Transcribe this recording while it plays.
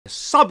A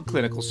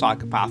subclinical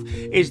psychopath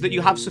is that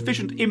you have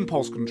sufficient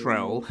impulse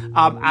control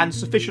and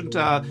sufficient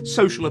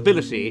social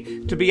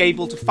ability to be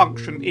able to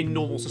function in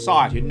normal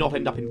society and not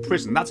end up in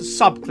prison. That's a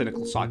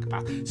subclinical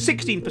psychopath.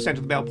 16%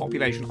 of the male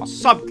population are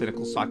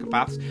subclinical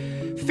psychopaths.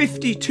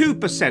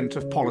 52%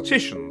 of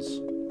politicians,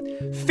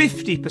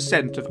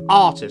 50% of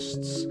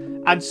artists,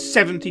 and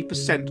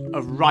 70%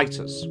 of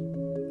writers.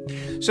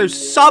 So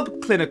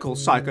subclinical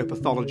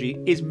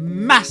psychopathology is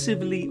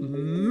massively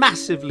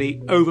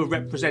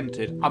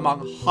overrepresented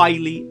among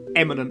highly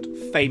eminent,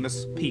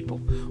 famous people.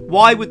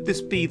 Why would this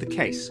be the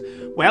case?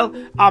 Well,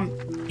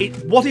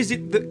 what is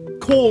it that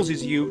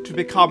causes you to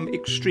become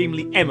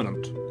extremely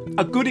eminent?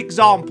 A good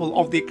example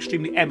of the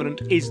extremely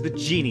eminent is the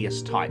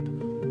genius type.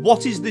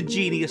 What is the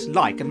genius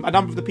like? And a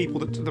number of the people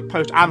that the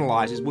post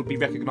analyses would be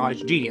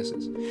recognised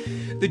geniuses.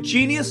 The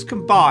genius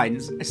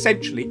combines,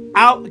 essentially,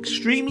 our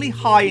extremely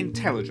high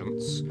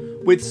intelligence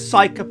with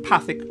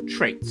psychopathic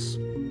traits.